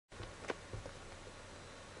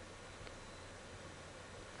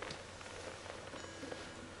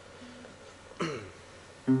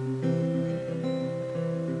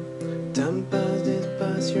Time pass, days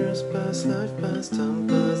pass, years pass, life pass. Time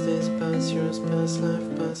pass, days pass, years pass,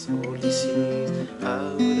 life pass. All this is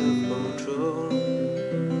out of control.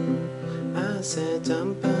 I said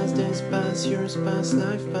time pass, days pass, years pass,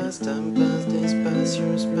 life pass. Time pass, days pass,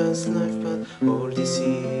 years pass, life pass. All this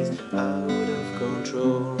is out of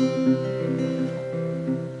control.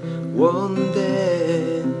 One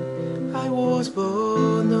day I was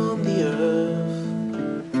born on the earth,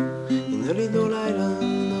 in a little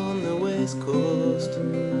island on the west coast.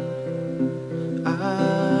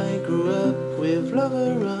 I grew up with love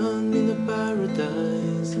around in a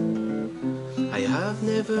paradise. I have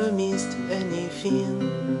never missed anything.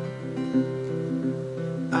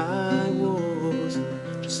 I was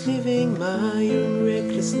just living my own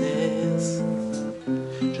recklessness,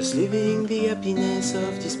 just living the happiness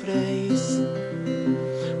of this place.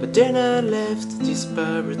 But then I left this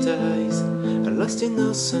paradise. I lost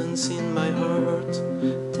innocence in my heart.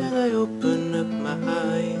 Then I opened up my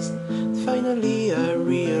eyes. Finally I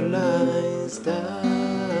realized that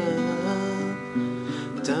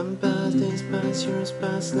time pass, days pass, years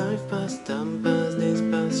pass, life pass. Time pass, days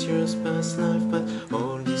pass, years pass, life pass.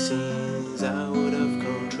 All this is out of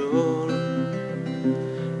control.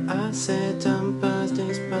 I said time pass,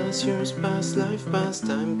 days pass, years pass, life pass.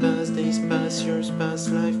 Time pass, days pass, years pass,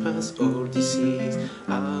 life pass. All this is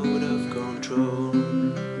out of control.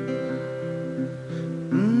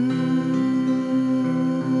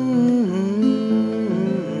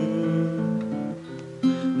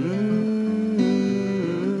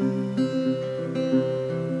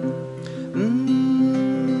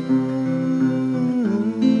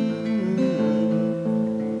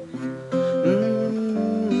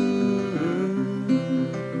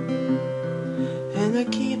 And I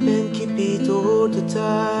keep it all the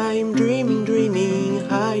time, dreaming, dreaming,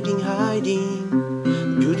 hiding, hiding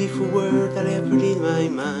the beautiful world I left in my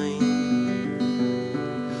mind.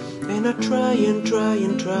 And I try and try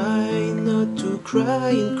and try not to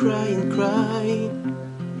cry and cry and cry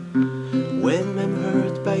when I'm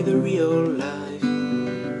hurt by the real life.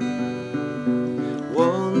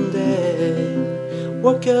 One day,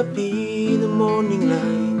 woke up in the morning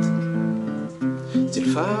light, still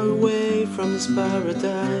far away from this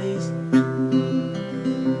paradise.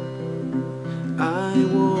 I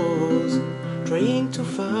was trying to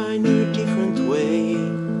find a different way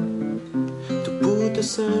to put the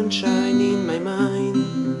sunshine in my mind.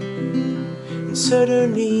 And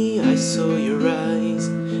suddenly I saw your eyes,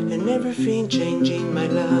 and everything changed in my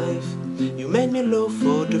life. You made me laugh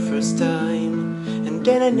for the first time, and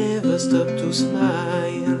then I never stopped to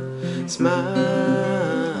smile, smile.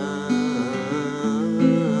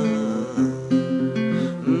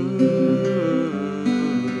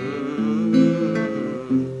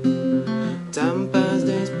 Time pass,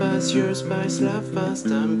 days pass, years pass, life pass.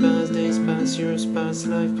 Time pass, days pass, years pass,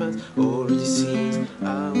 life pass. All this is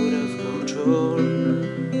out of control.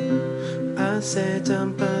 I said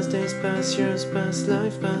time pass, days pass, years pass,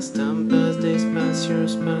 life pass. Time pass, days pass,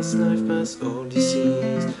 years pass, life pass. All this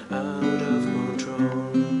is out of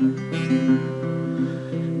control.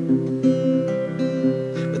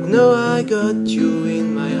 But now I got you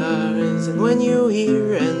in my arms, and when you're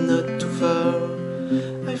here and not too far,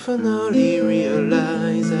 I finally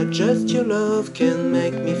realize that just your love can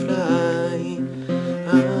make me fly.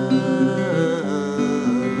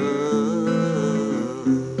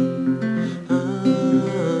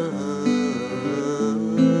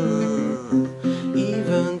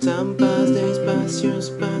 Even time pass, days pass, years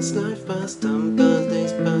pass, life pass. Time pass,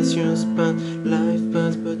 days pass, years pass, life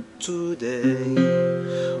pass. But today,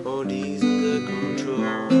 all is under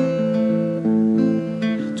control.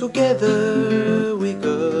 Together we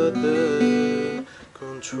got the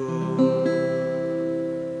control.